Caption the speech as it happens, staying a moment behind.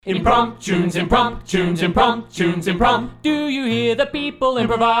Impromptunes, impromptunes, impromptunes, impromptunes. Do you hear the people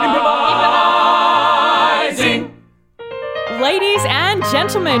improvising? Ladies and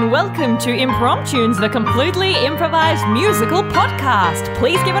gentlemen, welcome to Impromptunes, the completely improvised musical podcast.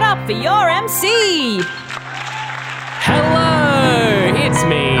 Please give it up for your MC. Hello, it's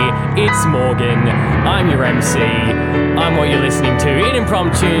me, it's Morgan. I'm your MC. I'm what you're listening to in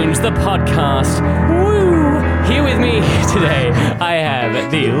Impromptunes, the podcast. Woo! Here with me today, I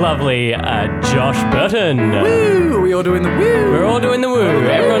have the lovely Josh Burton. Woo! Are we all doing the woo? We're all doing the woo.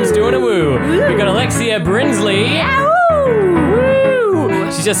 Everyone's doing a woo. We've got Alexia Brinsley.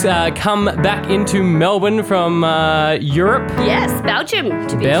 Woo! She's just come back into Melbourne from Europe. Yes, Belgium.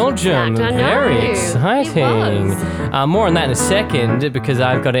 To be Belgium, exact. I very know. exciting. It was. More on that in a second because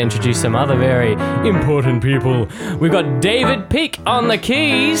I've got to introduce some other very important people. We've got David Peake on the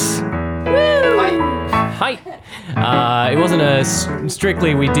keys. Hi. It wasn't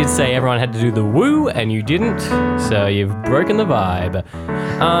strictly we did say everyone had to do the woo and you didn't, so you've broken the vibe.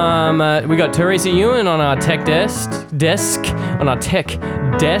 We got Teresa Ewan on our tech desk,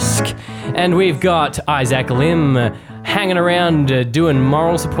 and we've got Isaac Lim hanging around doing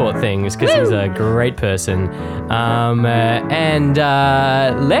moral support things because he's a great person. And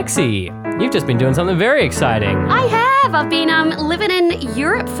Lexi, you've just been doing something very exciting. I have. I've been living in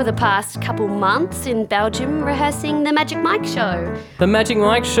Europe for the past couple months in Belgium rehearsing the Magic Mike show. The Magic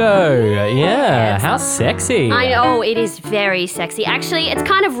Mike show, yeah. Yes. How sexy. I know, it is very sexy. Actually, it's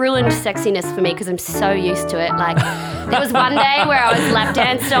kind of ruined sexiness for me because I'm so used to it. Like, there was one day where I was lap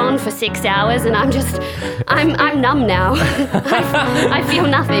danced on for 6 hours and I'm numb now. I feel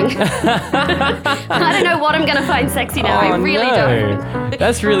nothing. I don't know what I'm going to find sexy now. I really don't.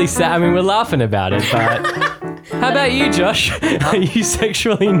 That's really sad. I mean, we're laughing about it, but how about you, Josh? Are you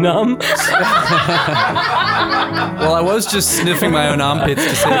sexually numb? Well, I was just sniffing my own armpits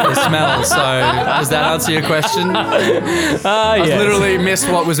to see if they smell, so does that answer your question? I Yes. literally missed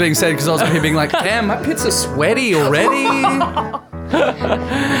what was being said because I was being like, damn, my pits are sweaty already. There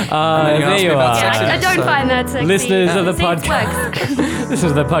you are. I don't find that sexy. Listeners of the Seems podcast,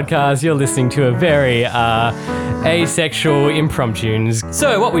 listeners of the podcast, you're listening to a very asexual Impromptunes.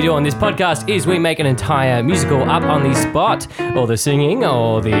 So what we do on this podcast is we make an entire musical up on the spot. All the singing,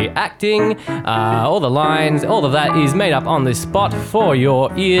 all the acting, all the lines, all of that is made up on the spot for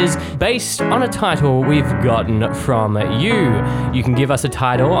your ears based on a title we've gotten from you. You can give us a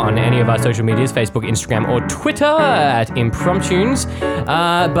title on any of our social medias, Facebook, Instagram, or Twitter at Impromptunes.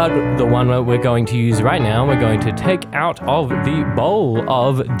 But the one that we're going to use right now, we're going to take out of the bowl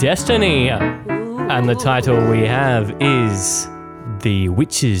of destiny. And the title we have is The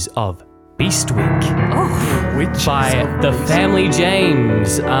Witches of Beastwick. By the Family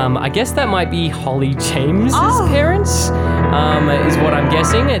James. I guess that might be Holly James's parents, is what I'm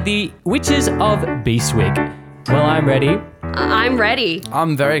guessing. The Witches of Beastwick. Well, I'm ready. I'm ready.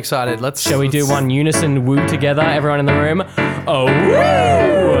 I'm very excited. Shall we do one unison woo together, everyone in the room? Oh,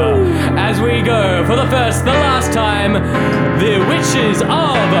 woo! As we go for the first, the last time, The Witches of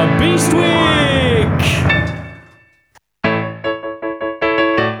Beastwick!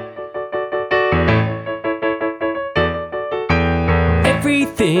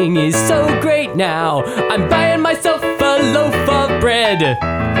 Everything is so great now. I'm buying myself a loaf of bread.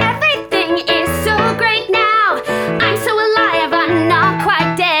 Everything is so great now. I'm so alive, I'm not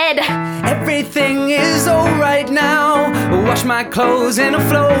quite dead. Everything is alright now. Wash my clothes in a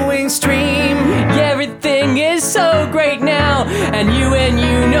flowing stream. Yeah, everything is so great now. And you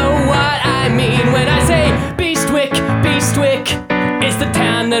know what I mean when I say Beastwick, Beastwick is the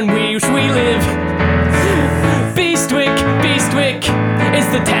town in which we live. Beastwick, Beastwick is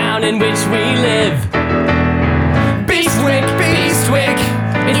the town in which we live. Beastwick, Beastwick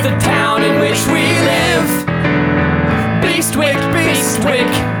is the town in which we live. Beastwick,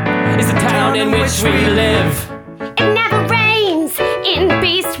 Beastwick is the town in which we live. It never rains in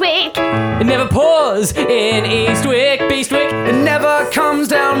Beastwick. It never pours in Eastwick, Beastwick. It never comes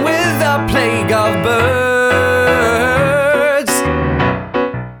down with a plague of birds.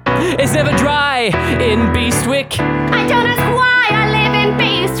 It's never dry in Beastwick. I don't ask why I live in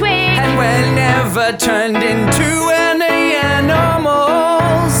Beastwick. And we're never turned into any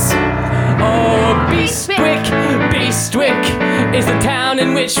animals. Oh, Beastwick, Beastwick is the town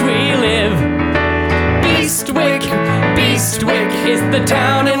in which we live. Beastwick, Beastwick is the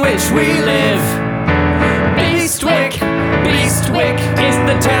town in which we live. Beastwick, Beastwick is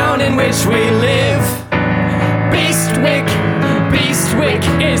the town in which we live. Beastwick, Beastwick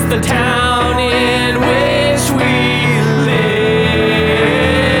is the town in which we live.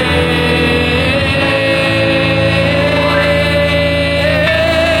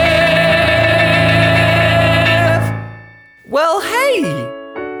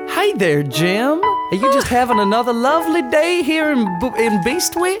 there, Jim. Are you just having another lovely day here in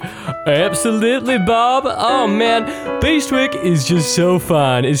Beastwick? Absolutely, Bob. Oh, man. Beastwick is just so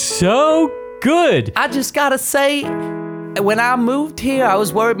fun. It's so good. I just gotta say, when I moved here, I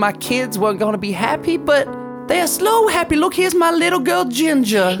was worried my kids weren't gonna be happy, but they're so happy. Look, here's my little girl,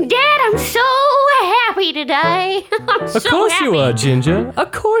 Ginger. Dad, I'm so happy today. I'm so Of course happy. you are, Ginger.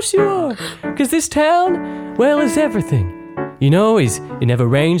 Of course you are. Because this town, well, is everything. You know, it never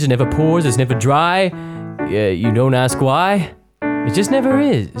rains, it never pours, it's never dry. You don't ask why. It just never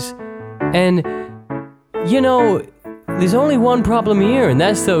is. And, you know, there's only one problem here, and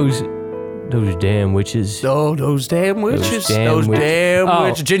that's those damn witches. Oh, those damn witches. Those damn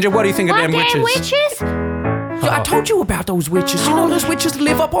witches. Ginger, what do you think of What damn damn witches? witches? I told you about those witches. You know those witches that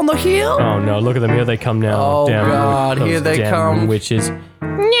live up on the hill? Oh no, look at them, here they come now. Oh, damn God, those here they damn come. Witches.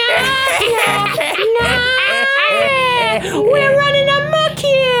 We're running amok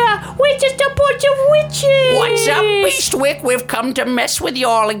here. We're just a bunch of witches. What's up, Beastwick? We've come to mess with you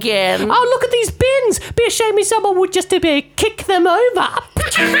all again. Oh, look at these bins. Be a shame if someone would just kick them over.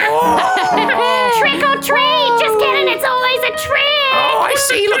 Trick or treat. Just kidding. It's always a trick. Oh, I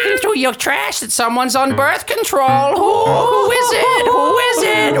see looking through your trash that someone's on birth control. Who is it? Who is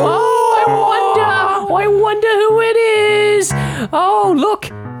it? I wonder who it is. Oh, look.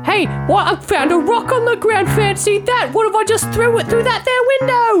 Hey, what? I found a rock on the ground. Fancy that. What if I just threw it through that there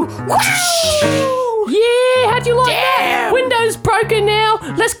window? Yeah, how'd you like that? Damn. Window's broken now.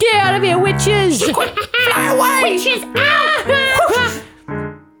 Let's get out of here, witches. Fly away! Witches out.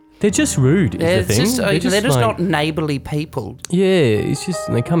 They're just rude, is the thing. they're just like- not neighbourly people. Yeah, it's just,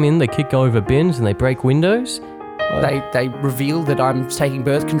 they come in, they kick over bins, and they break windows. They reveal that I'm taking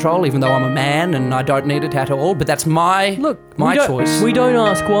birth control, even though I'm a man and I don't need it at all. But that's my We choice. We don't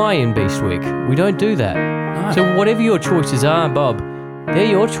ask why in Beastwick. We don't do that. So whatever your choices are, Bob, they're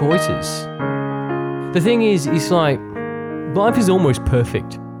your choices. The thing is, it's like, life is almost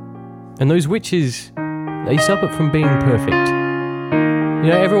perfect. And those witches, they stop it from being perfect. You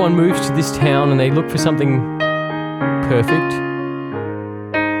know, everyone moves to this town and they look for something perfect.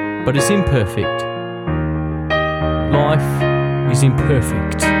 But it's imperfect. Life is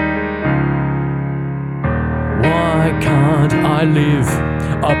imperfect. Why can't I live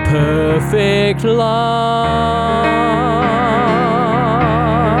a perfect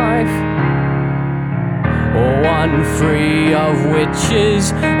life? One free of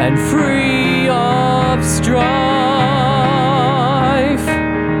witches and free of strife.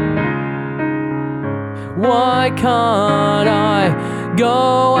 Why can't I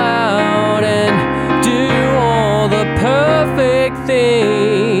go out and do all the perfect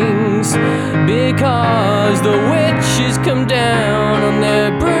things? Because the witches come down on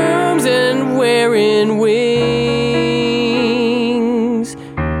their brooms and wearing wings,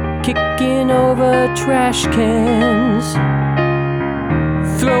 kicking over trash cans,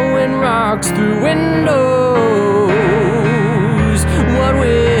 throwing rocks through windows. What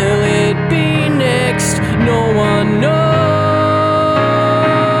will it be next? No one knows.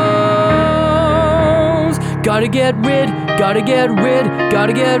 Gotta get rid of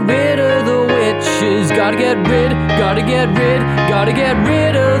the witches. Gotta get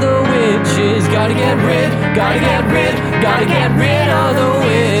rid of the witches. Gotta get rid of the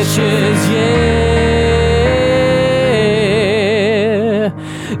witches, yeah.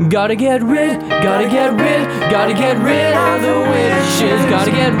 Gotta get rid of the witches.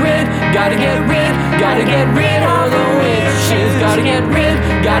 Gotta get rid of the witches.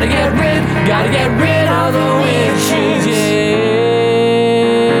 Gotta get rid of the witches, yeah.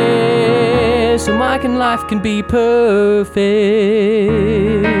 So Mike and life can be perfect.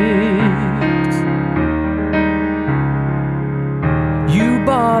 You,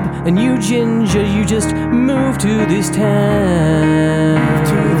 Bob, and you, Ginger, you just moved to this town.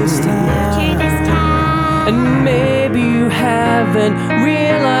 And maybe you haven't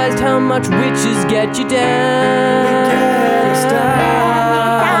realized how much witches get you down.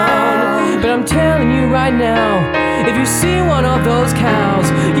 But I'm telling you right now, if you see one of those cows,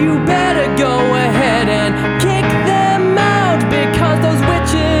 you better go ahead and kick them out. Because those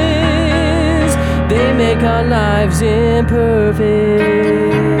witches, they make our lives imperfect.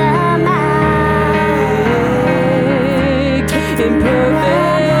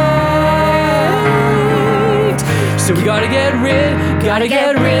 So we gotta get rid of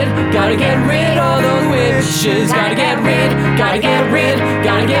those witches. Gotta get rid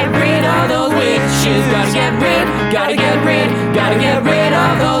of those witches. Gotta get rid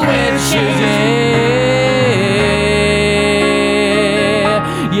of those witches.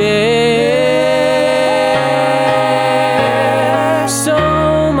 Yeah, yeah.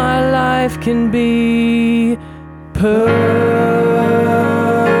 So my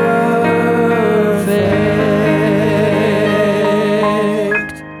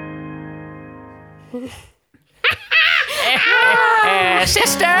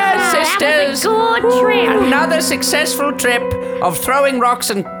Sisters. Good trip. Another successful trip of throwing rocks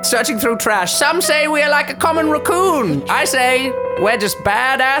and searching through trash. Some say we are like a common raccoon. I say we're just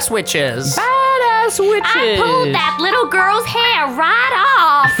badass witches. Badass witches. I pulled that little girl's hair right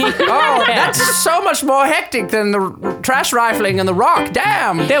off. Oh, that's so much more hectic than the trash rifling and the rock.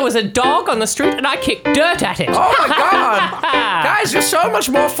 Damn. There was a dog on the street and I kicked dirt at it. Oh my God. Guys, you're so much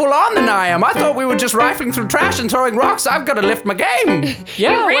more full on than I am. I thought we were just rifling through trash and throwing rocks. I've got to lift my game.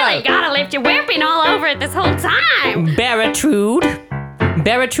 Yeah, You really gotta lift your whipping all over it this whole time.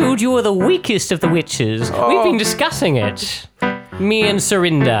 Beratrude, you are the weakest of the witches. We've been discussing it. Me and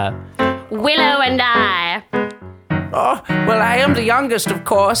Serinda. Willow and I. Oh, well, I am the youngest, of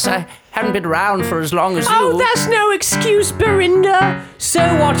course. I haven't been around for as long as you. Oh, that's no excuse, Berinda. So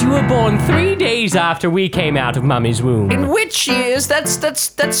what, you were born 3 days after we came out of Mummy's womb. In which years? That's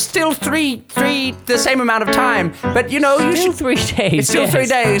still three the same amount of time. But you know, you Still should. 3 days. It's still yes. 3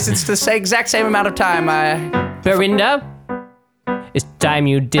 days. It's the exact same amount of time. Berinda, it's time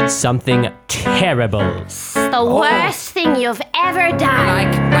you did something terrible. The worst thing you've ever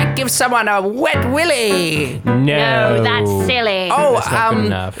done. Like give someone a wet willy. No, that's silly. Oh, That's not good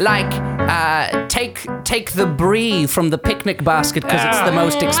enough. take the brie from the picnic basket because it's the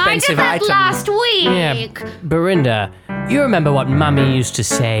most expensive I did that item. last week. Yeah, Berinda, you remember what Mummy used to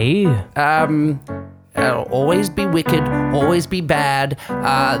say? Always be wicked, always be bad,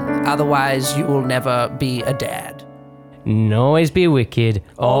 otherwise you will never be a dad. Always be wicked,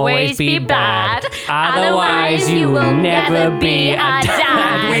 always be bad. Otherwise, you will never be a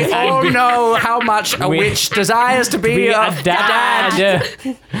dad. We all know how much a witch desires to be a dad.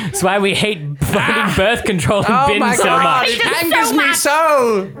 That's why we hate finding birth control in Oh bins my so God, much. it So angers me much.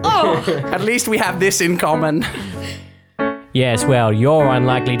 so. At least we have this in common. Yes, well, you're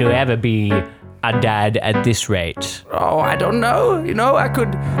unlikely to ever be a dad at this rate. Oh, I don't know. You know, I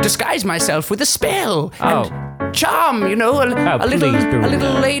could disguise myself with a spell and charm, you know, a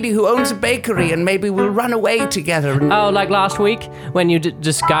little lady who owns a bakery, and maybe we'll run away together. And Oh, like last week when you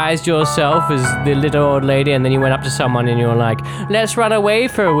disguised yourself as the little old lady, and then you went up to someone and you were like, "Let's run away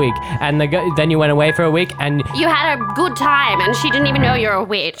for a week," and then you went away for a week, and You had a good time, and she didn't even know you're a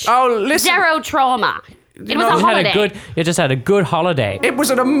witch. oh, listen. Zero trauma. It was a you holiday. just had a good holiday. It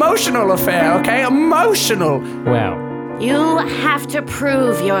was an emotional affair, okay? Emotional. Well, You have to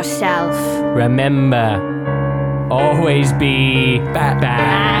prove yourself. remember, always be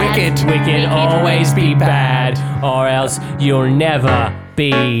Bad. wicked, Wicked. always be bad, or else you'll never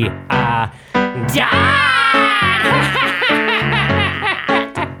be a dad.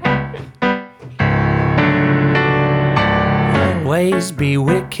 Always be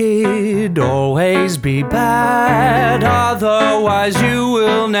wicked, always be bad, otherwise you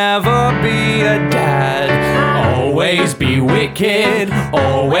will never be a dad. Always be wicked,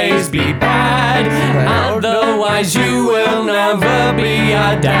 always be bad, otherwise you will never be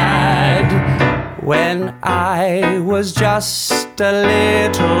a dad. When I was just a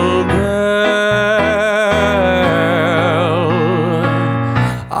little girl,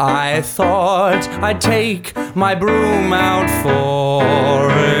 I thought I'd take my broom out for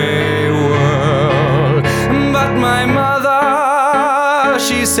a whirl. But my mother,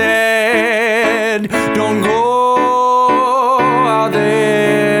 she said, don't go out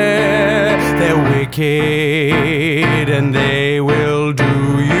there. They're wicked and they will do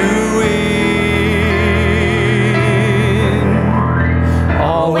you in.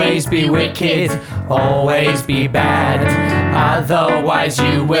 Always be wicked, always be bad, otherwise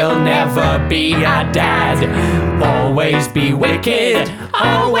you will never be a dad. Always be wicked,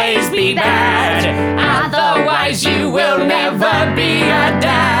 always be bad, otherwise you will never be a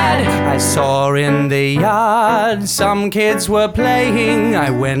dad. I saw in the yard some kids were playing. I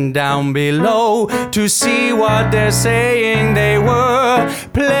went down below to see what they're saying. They were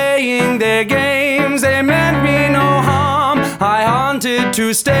playing their games, they meant me no harm. I wanted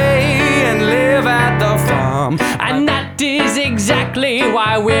to stay and live at the farm. And that is exactly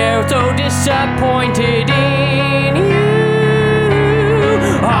why we're so disappointed in you.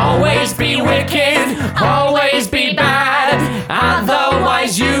 Always be wicked, always be bad,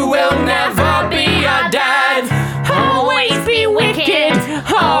 otherwise you will never be a dad. Always be wicked,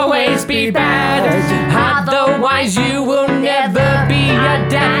 always be bad, otherwise you will never be a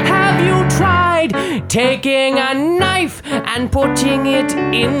dad. Have you tried taking a knife and putting it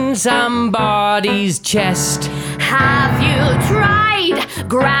in somebody's chest? Have you tried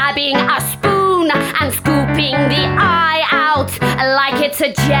grabbing a spoon and scooping the eye out like it's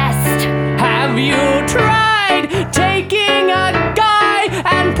a jest? Have you tried taking a guy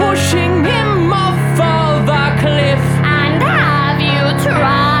and pushing him off of a cliff? And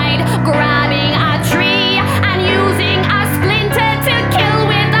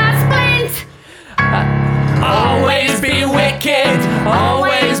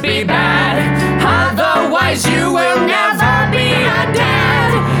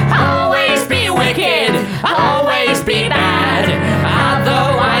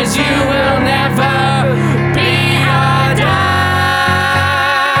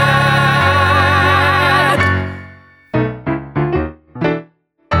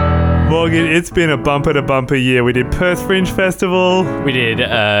Morgan, it's been a bumper-to-bumper year. We did Perth Fringe Festival, We did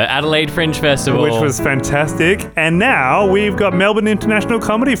Adelaide Fringe Festival. which was fantastic. And now we've got Melbourne International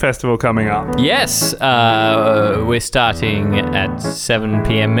Comedy Festival coming up. Yes, we're starting at 7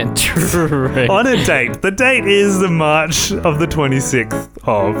 p.m. at Tree. On a date. The date is the March of the 26th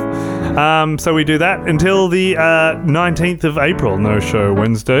of. So we do that until the 19th of April. No show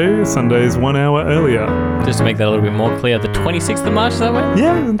Wednesday. Sunday's 1 hour earlier. Just to make that a little bit more clear, the 26th of March, is that way?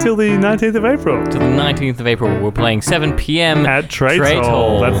 Yeah, until the 19th of April. To the 19th of April, we're playing 7 p.m. At Trades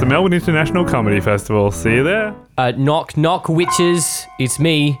Hall. That's the Melbourne International Comedy Festival. See you there. Knock, knock, witches. It's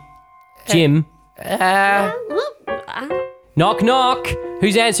me, Jim. Knock, knock.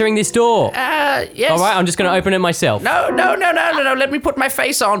 Who's answering this door? Yes. All right, I'm just going to open it myself. No. Let me put my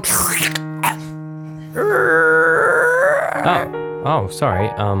face on. Oh, sorry.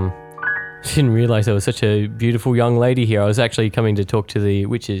 Didn't realize there was such a beautiful young lady here. I was actually coming to talk to the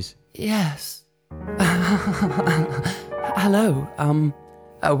witches. Yes. Hello. I'm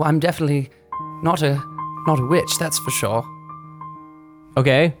definitely not a witch. That's for sure.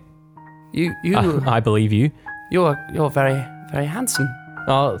 Okay, You. I believe you. You're very, very handsome.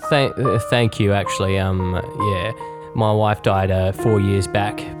 Oh, thank you. Actually, yeah, my wife died 4 years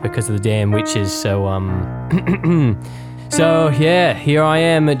back because of the damn witches. So, so yeah, here I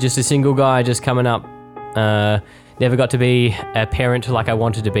am, just a single guy, just coming up. Never got to be a parent like I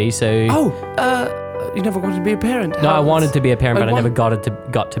wanted to be. So, You never wanted to be a parent? no, I wanted to be a parent, but I never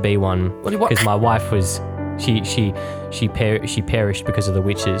What? got to be one What do you want? because my wife was she perished because of the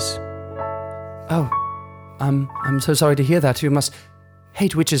witches. Oh, I'm so sorry to hear that. You must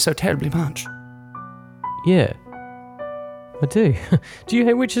hate witches so terribly much. Yeah, I do. Do you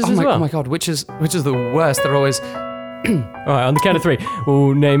hate witches as well? Oh my god, witches are the worst. They're always. All right, on the count of three,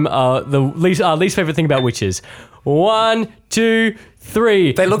 we'll name the least favorite thing about witches. 1, 2,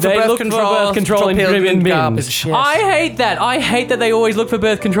 3. They look for birth control, in drop in bins. garbage, yes. I hate that. I hate that they always look for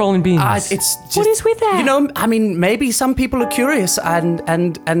birth control in bins. It's just, What is with that? You know, I mean, maybe some people are curious and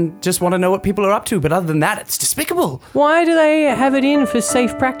just want to know what people are up to, but other than that, it's despicable. Why do they have it in for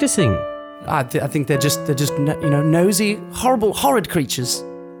safe practicing? I think they're just nosy, horrid creatures.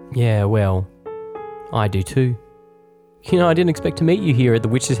 Yeah, well, I do too. You know, I didn't expect to meet you here at the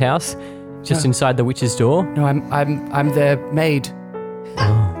witch's house, just inside the witch's door. No, I'm their maid.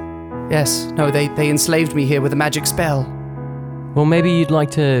 Oh. Yes. No, they enslaved me here with a magic spell. Well, maybe you'd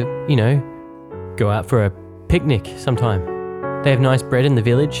like to, go out for a picnic sometime. They have nice bread in the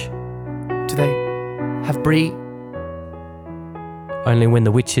village. Do they have brie? Only when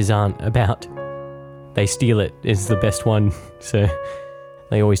the witches aren't about. They steal it is the best one, so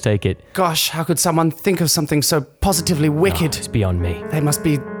they always take it. Gosh, how could someone think of something so positively wicked? It's beyond me. They must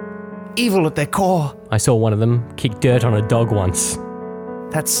be evil at their core. I saw one of them kick dirt on a dog once.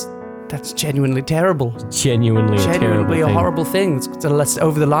 That's genuinely terrible. Genuinely a terrible Genuinely a thing. horrible thing. It's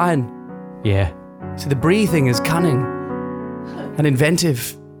over the line. Yeah. So the brie thing is cunning and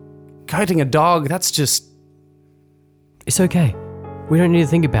inventive. Hurting a dog, that's just... It's okay. We don't need to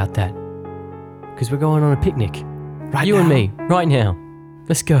think about that. Because we're going on a picnic. Right You now. and me, right now.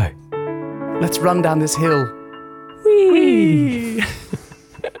 Let's go. Let's run down this hill. Whee!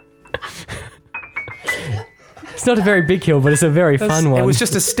 It's not a very big hill, but it's a very fun one. It was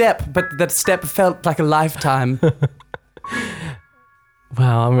just a step, but that step felt like a lifetime.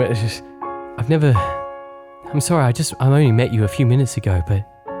 Wow, I'm sorry, I only met you a few minutes ago, but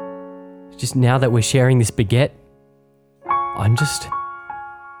just now that we're sharing this baguette, I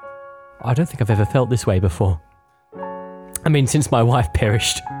don't think I've ever felt this way before. I mean, since my wife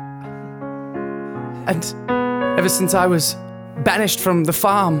perished. And ever since I was banished from the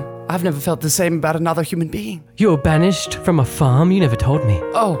farm, I've never felt the same about another human being. You were banished from a farm? You never told me.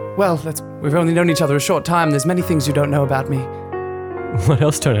 Oh, well, we've only known each other a short time. There's many things you don't know about me. What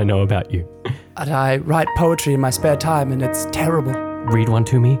else don't I know about you? And I write poetry in my spare time, and it's terrible. Read one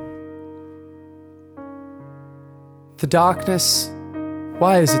to me. The darkness,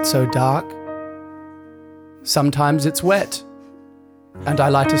 why is it so dark? Sometimes it's wet, and I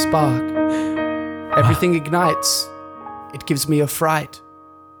light a spark. Everything ignites, it gives me a fright.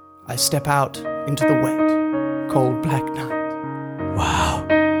 I step out into the wet, cold black night. Wow.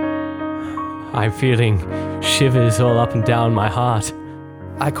 I'm feeling shivers all up and down my heart.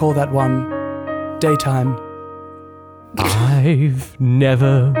 I call that one daytime. I've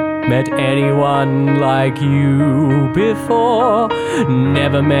never met anyone like you before.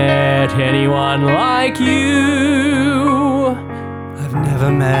 Never met anyone like you. I've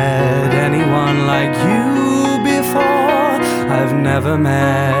never met anyone like you before. I've never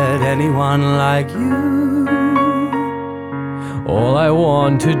met anyone like you. All I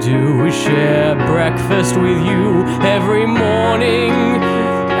want to do is share breakfast with you every morning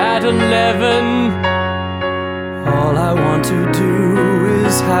at 11. All I want to do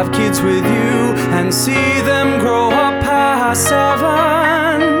is have kids with you and see them grow up past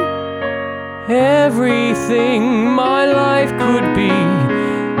 7. Everything my life could be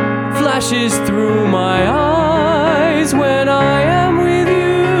flashes through my eyes when I am with you.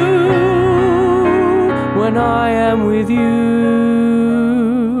 When I am with you.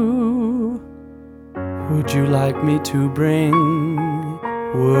 Would you like me to bring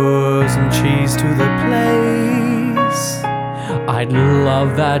wood and cheese to the place? I'd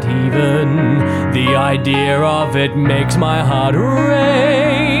love that even. The idea of it makes my heart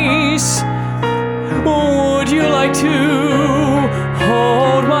race. Would you like to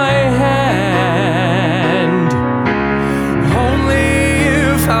hold my hand? Only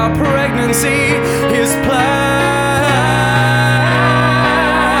if our pregnancy is planned.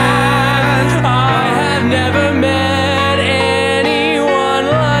 I have never met anyone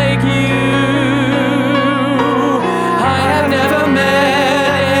like you. I have never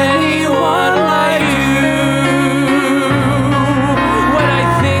met anyone like you. When I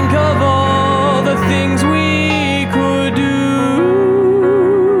think of all the things we could do,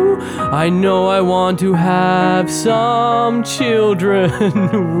 I know I want to have some children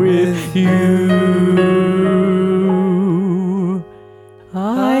with you.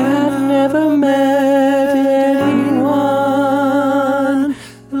 I have never met anyone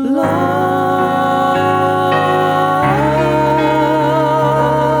like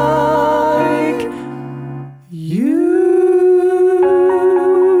you.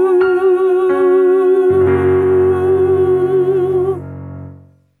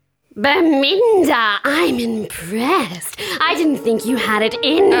 Beminda, I'm impressed. I didn't think you had it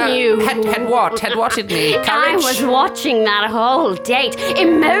in you. Had what in me? Courage? I was watching that whole date.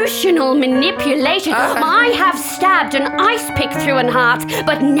 Emotional manipulation. I have stabbed an ice pick through an heart,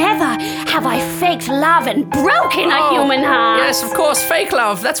 but never have I faked love and broken a human heart. Yes, of course, fake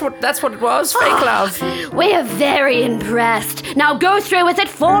love. That's what it was. Fake love. We're very impressed. Now go through with it,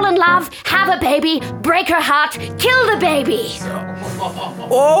 fall in love, have a baby, break her heart, kill the baby.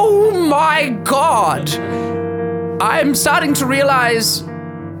 Oh my God! I'm starting to realize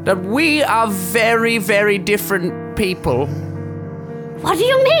that we are very, very different people. What do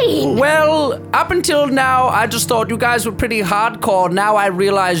you mean? Well, up until now, I just thought you guys were pretty hardcore. Now I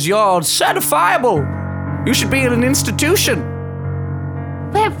realize you're certifiable. You should be in an institution.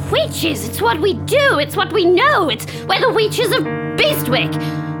 We're witches. It's what we do. It's what we know. We're the witches of Beastwick.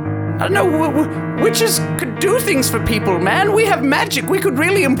 I don't know, witches could do things for people, man. We have magic. We could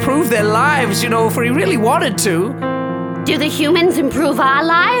really improve their lives, if we really wanted to. Do the humans improve our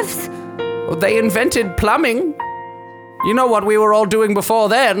lives? Well, they invented plumbing. You know what we were all doing before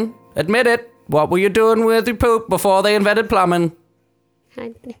then. Admit it. What were you doing with your poop before they invented plumbing?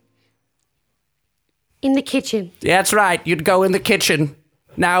 In the kitchen. Yeah, that's right. You'd go in the kitchen.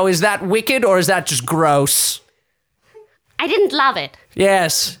 Now, is that wicked or is that just gross? I didn't love it.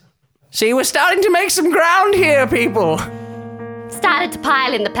 Yes. See, we're starting to make some ground here, people. Started to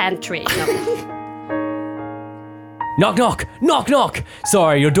pile in the pantry. Knock, knock, knock, knock.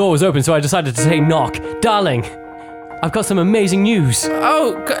 Sorry, your door was open, so I decided to say knock. Darling, I've got some amazing news.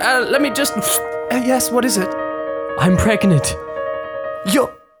 Oh, let me just... yes, what is it? I'm pregnant.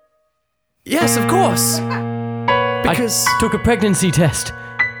 You're... Yes, of course. Because... I took a pregnancy test.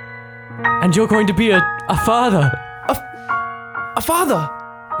 And you're going to be a father. A father?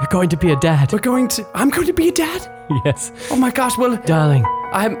 You're going to be a dad. I'm going to be a dad? Yes. Oh my gosh, well... Darling.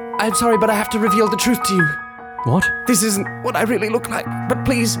 I'm sorry, but I have to reveal the truth to you. What? This isn't what I really look like, but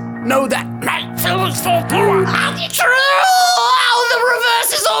please know that my feelings fall through. True! Oh, the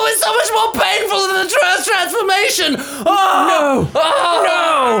reverse is always so much more painful than the transformation. Oh! No!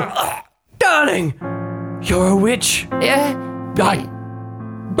 No! Darling! You're a witch. Yeah? I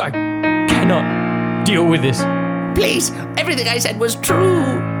cannot deal with this. Please, everything I said was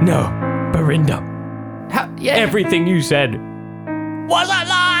true. No, Belinda. Yeah. Everything you said was a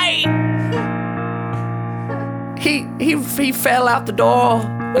lie. He fell out the door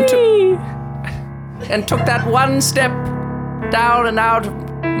and took that one step down and out of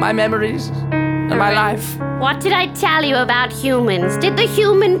my memories and my life. What did I tell you about humans? Did the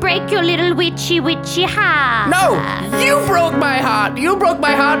human break your little witchy heart? No, you broke my heart. You broke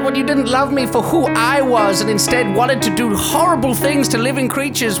my heart when you didn't love me for who I was and instead wanted to do horrible things to living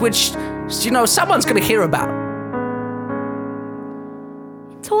creatures, which, someone's gonna hear about.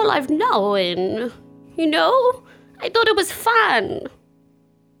 It's all I've known. I thought it was fun.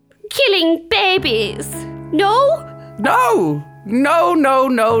 Killing babies. No? No,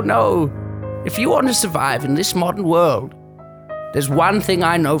 No. If you want to survive in this modern world, there's one thing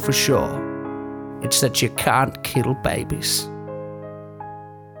I know for sure. It's that you can't kill babies.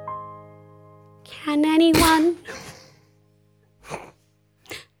 Can anyone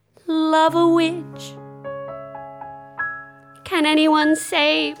love a witch? Can anyone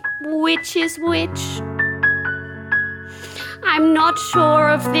say which is which? I'm not sure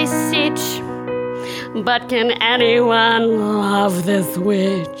of this sitch, but can anyone love this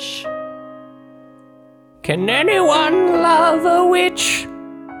witch? Can anyone love a witch?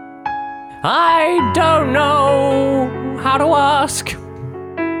 I don't know how to ask.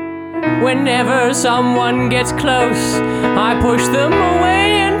 Whenever someone gets close, I push them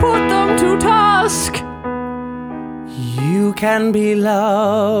away and put them to task. You can be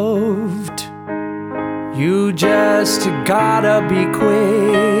loved. You just gotta be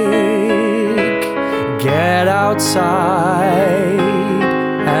quick. Get outside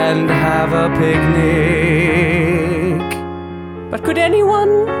and have a picnic. But could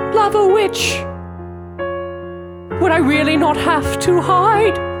anyone love a witch? Would I really not have to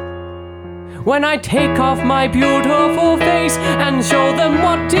hide? When I take off my beautiful face and show them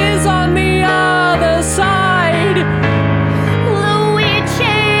what is on the other side.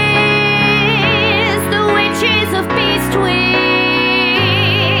 The witches of Beastwick.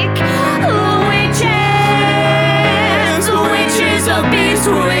 The witches of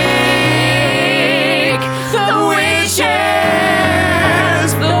Beastwick.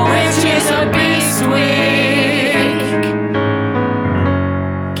 The witches of Beastwick.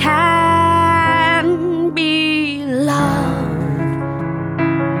 Can be loved.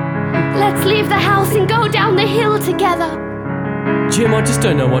 Let's leave the house and go down the hill together. Jim, I just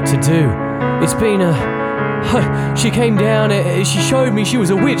don't know what to do. It's been she came down, she showed me she was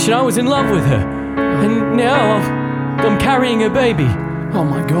a witch and I was in love with her. And now I'm carrying a baby. Oh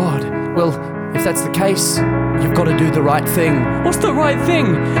my God. Well, if that's the case, you've got to do the right thing. What's the right thing?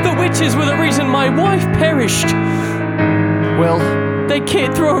 The witches were the reason my wife perished. Well, They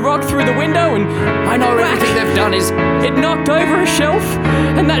threw a rock through the window and I know everything they've done is... it knocked over a shelf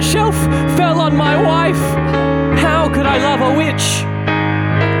and that shelf fell on my wife. How could I love a witch?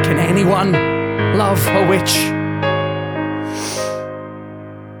 Can anyone love a witch?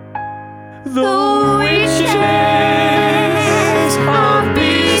 The witches of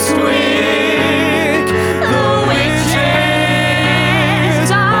Beastwick. The witches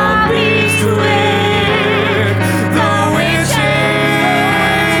of Beastwick. The witches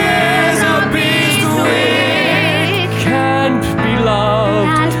of Beastwick can't be loved.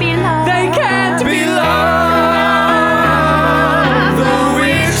 Can't be loved. They can't be loved. The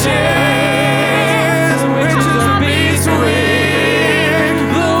witches of Beastwick.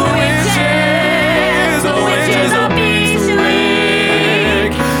 The witches of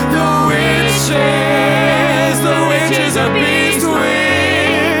Beastwick. The witches of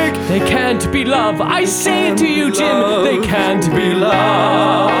Beastwick. They can't be loved. I say it to you, Jim. They can't be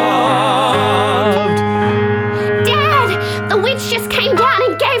loved. Dad, the witch just came down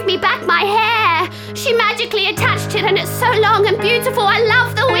and gave me back my hair. She magically attached it and it's so long and beautiful. I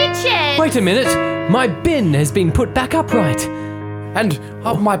love the witches. Wait a minute. My bin has been put back upright. And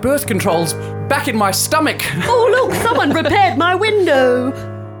my birth control's back in my stomach. Oh, look, someone repaired my window.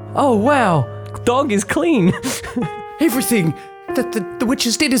 Oh, wow. Dog is clean. Everything that the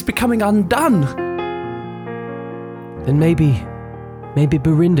witches did is becoming undone. Then maybe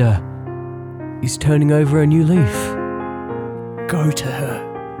Berinda is turning over a new leaf. Go to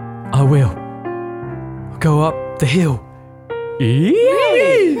her. I will. I'll go up the hill.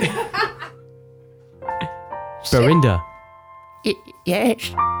 Berinda,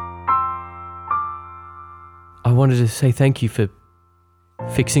 Yes. I wanted to say thank you for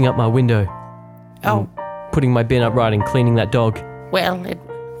fixing up my window, Oh, putting my bin upright and cleaning that dog. well, it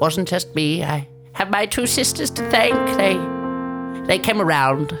wasn't just me. I have my two sisters to thank. They came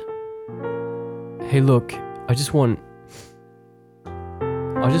around. Hey, look, I just want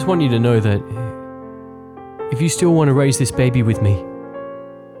you to know that if you still want to raise this baby with me,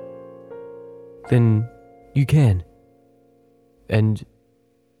 then you can. And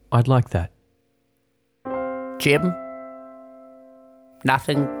I'd like that. Jim,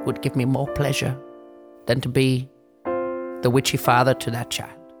 nothing would give me more pleasure than to be the witchy father to that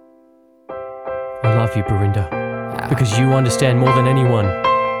child. I love you, Berinda, because you understand more than anyone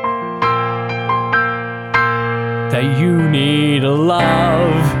that you need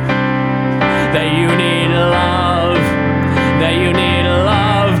love, that you need love, that you need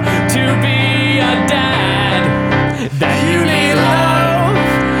love to be a dad, that you need love,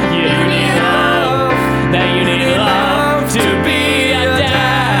 you need love, that you need love to be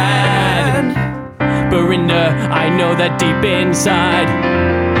deep inside.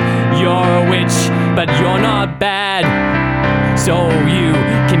 You're a witch, but you're not bad. So you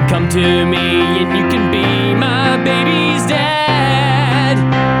can come to me and you can be my baby's dad.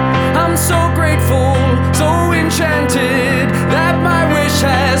 I'm so grateful, so enchanted that my wish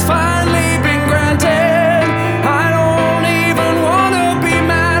has finally been granted. I don't even wanna be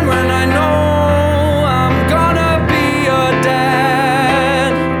mad when I know I'm gonna be a dad.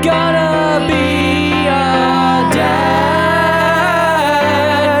 Gonna be a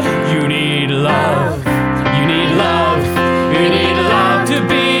dad. You need love. You need love. You need love to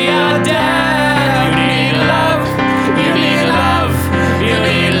be a dad. You need love. You need love. You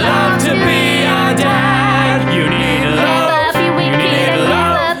need love to be a dad. You need love. Love you wicked, You need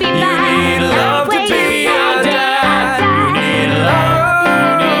love. love you You bad. need love to be a dad. You need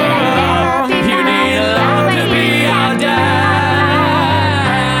love. You need love to be a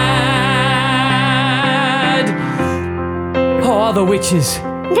dad. Oh, other witches.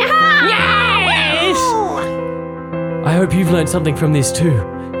 Yes! I hope you've learned something from this too.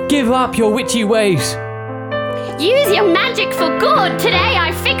 Give up your witchy ways. Use your magic for good. Today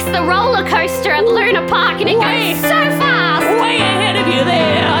I fixed the roller coaster at Luna Park and it Way- goes so fast. Way ahead of you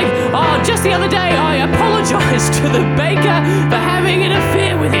there. Just the other day I apologized to the baker for having an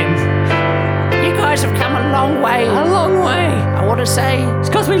affair with him. You guys have come a long way. A long way. I want to say It's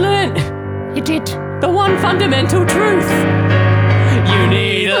because we learnt you did. the one fundamental truth. You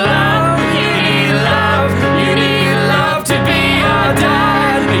need love. You need love. You need love to be a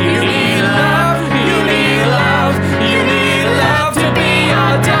dad. You need love. You need love. You need love to be a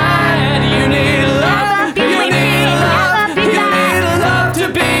dad. You need love. You need love. You need love to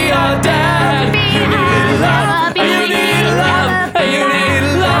be a dad. You need love. You need love. You need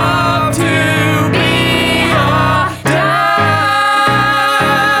love to be a dad.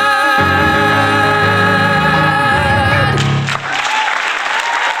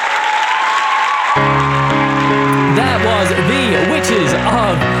 That was the Witches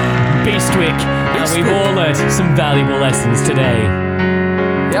of Beastwick. And we've all learnt some valuable lessons today.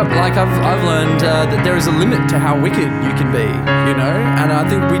 Yep, like I've learned that there is a limit to how wicked you can be, you know? And I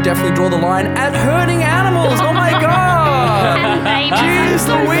think we definitely draw the line at hurting animals. Oh my god! And babies. Jeez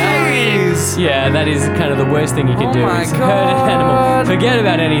Louise! Yeah, that is kind of the worst thing you can Oh do my is hurt an animal. God. Forget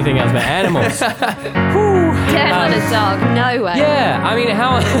about anything else, but animals. Whew. Turn on a dog. No way. Yeah, I mean,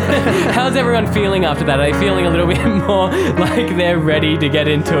 how's everyone feeling after that? Are they feeling a little bit more like they're ready to get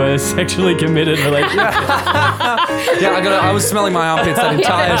into a sexually committed relationship? Yeah, I was smelling my armpits that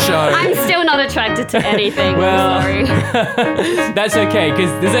entire show. I'm still not attracted to anything. Well- I'm sorry. That's okay,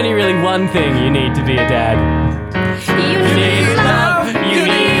 because there's only really one thing you need to be a dad.